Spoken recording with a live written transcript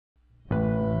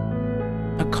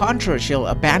controversial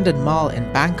abandoned mall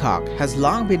in Bangkok has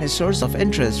long been a source of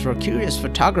interest for curious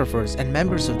photographers and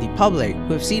members of the public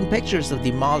who have seen pictures of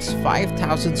the mall's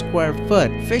 5,000 square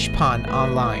foot fish pond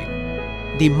online.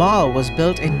 The mall was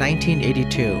built in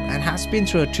 1982 and has been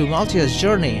through a tumultuous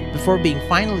journey before being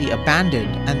finally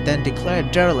abandoned and then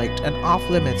declared derelict and off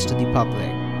limits to the public.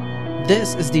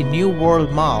 This is the new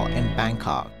World Mall in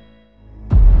Bangkok.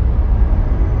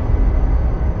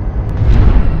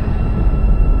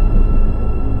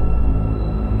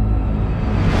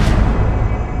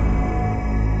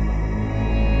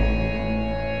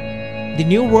 The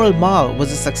New World Mall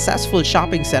was a successful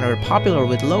shopping center popular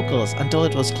with locals until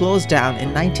it was closed down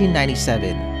in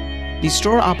 1997. The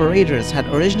store operators had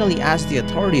originally asked the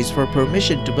authorities for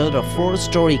permission to build a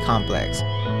 4-story complex,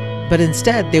 but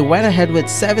instead they went ahead with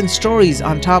 7 stories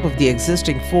on top of the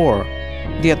existing 4.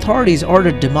 The authorities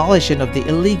ordered demolition of the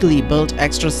illegally built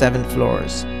extra 7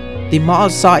 floors. The mall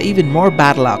saw even more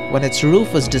bad luck when its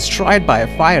roof was destroyed by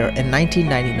a fire in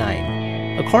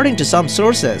 1999. According to some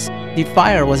sources, the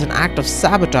fire was an act of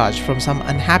sabotage from some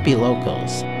unhappy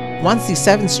locals. Once the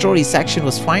 7-story section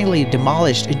was finally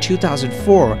demolished in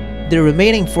 2004, the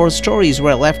remaining 4 stories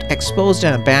were left exposed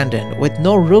and abandoned with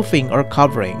no roofing or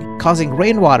covering, causing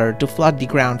rainwater to flood the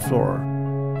ground floor.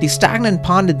 The stagnant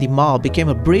pond in the mall became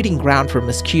a breeding ground for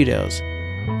mosquitoes.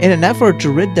 In an effort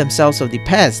to rid themselves of the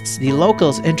pests, the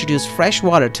locals introduced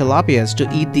freshwater tilapias to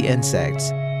eat the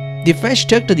insects. The fish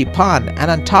took to the pond,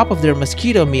 and on top of their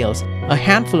mosquito meals, a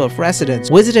handful of residents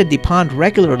visited the pond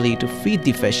regularly to feed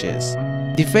the fishes.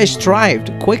 The fish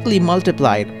thrived, quickly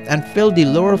multiplied, and filled the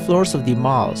lower floors of the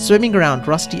mall, swimming around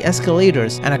rusty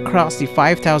escalators and across the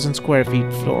 5,000 square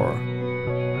feet floor.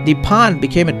 The pond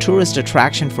became a tourist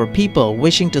attraction for people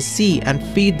wishing to see and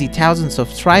feed the thousands of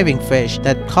thriving fish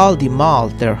that called the mall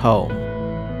their home.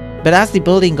 But as the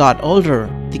building got older,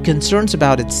 the concerns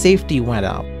about its safety went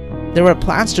up. There were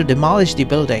plans to demolish the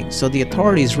building, so the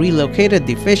authorities relocated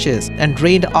the fishes and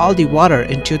drained all the water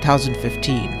in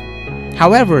 2015.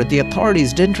 However, the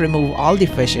authorities didn't remove all the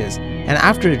fishes, and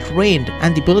after it rained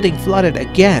and the building flooded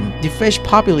again, the fish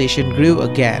population grew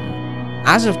again.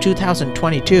 As of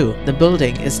 2022, the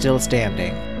building is still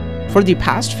standing. For the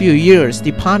past few years,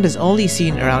 the pond has only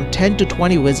seen around 10 to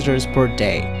 20 visitors per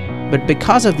day. But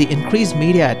because of the increased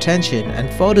media attention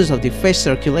and photos of the fish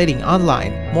circulating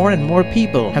online, more and more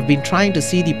people have been trying to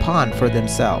see the pond for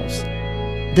themselves.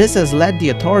 This has led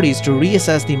the authorities to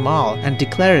reassess the mall and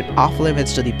declare it off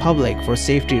limits to the public for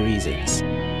safety reasons.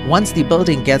 Once the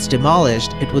building gets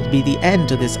demolished, it would be the end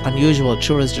to this unusual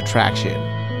tourist attraction.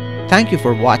 Thank you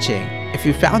for watching. If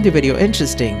you found the video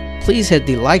interesting, please hit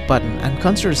the like button and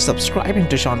consider subscribing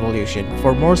to Shounvolution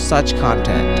for more such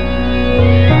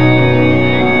content.